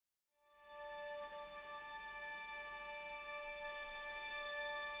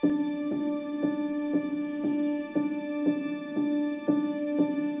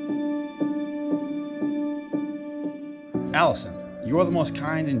Allison, you are the most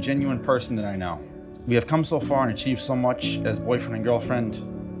kind and genuine person that I know. We have come so far and achieved so much as boyfriend and girlfriend,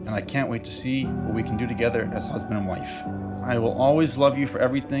 and I can't wait to see what we can do together as husband and wife. I will always love you for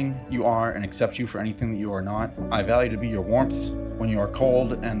everything you are and accept you for anything that you are not. I value to be your warmth when you are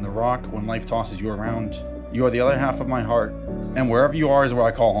cold and the rock when life tosses you around. You are the other half of my heart, and wherever you are is where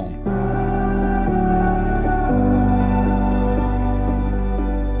I call home.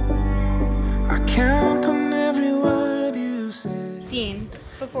 I count on every word you say. Dean,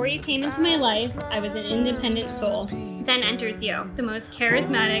 before you came into my life, I was an independent soul. Then enters you, the most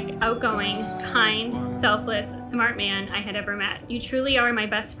charismatic, outgoing, kind, selfless, smart man I had ever met. You truly are my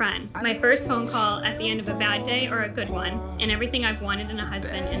best friend, my first phone call at the end of a bad day or a good one, and everything I've wanted in a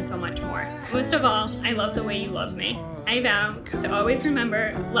husband and so much more. Most of all, I love the way you love me. I vow to always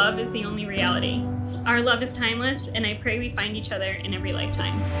remember love is the only reality. Our love is timeless, and I pray we find each other in every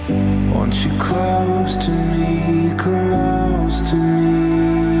lifetime. Want you close to me, close to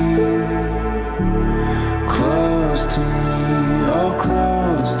me, close to me, oh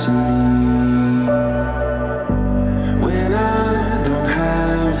close to me. When I don't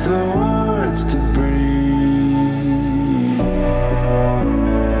have the words to breathe,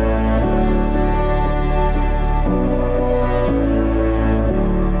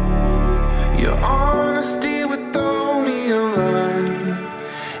 your honesty would throw me a line.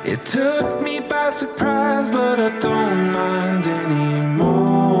 It took me by surprise, but I don't mind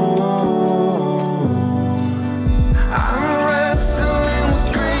anymore. I'm wrestling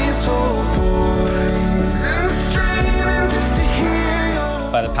with graceful poison, straining just to hear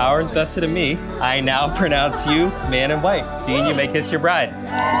your... By the powers vested in me, I now pronounce you man and wife. Dean, you may kiss your bride.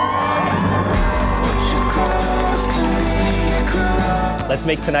 Let's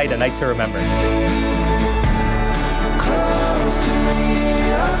make tonight a night to remember. Close to me,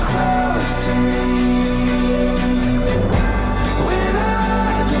 oh close to me. When I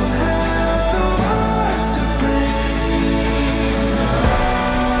don't have the words to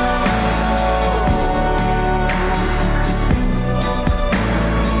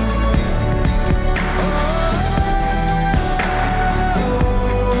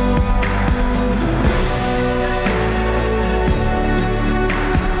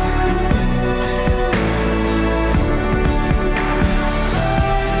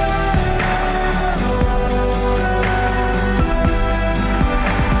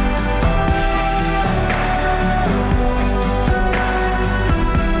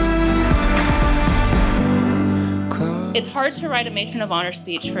It's hard to write a matron of honor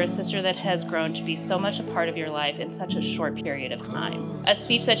speech for a sister that has grown to be so much a part of your life in such a short period of time. A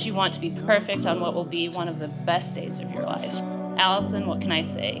speech that you want to be perfect on what will be one of the best days of your life. Allison, what can I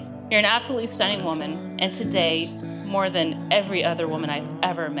say? You're an absolutely stunning woman, and today, more than every other woman I've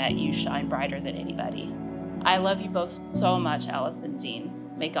ever met, you shine brighter than anybody. I love you both so much, Allison, Dean.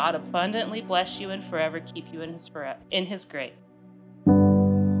 May God abundantly bless you and forever keep you in His grace.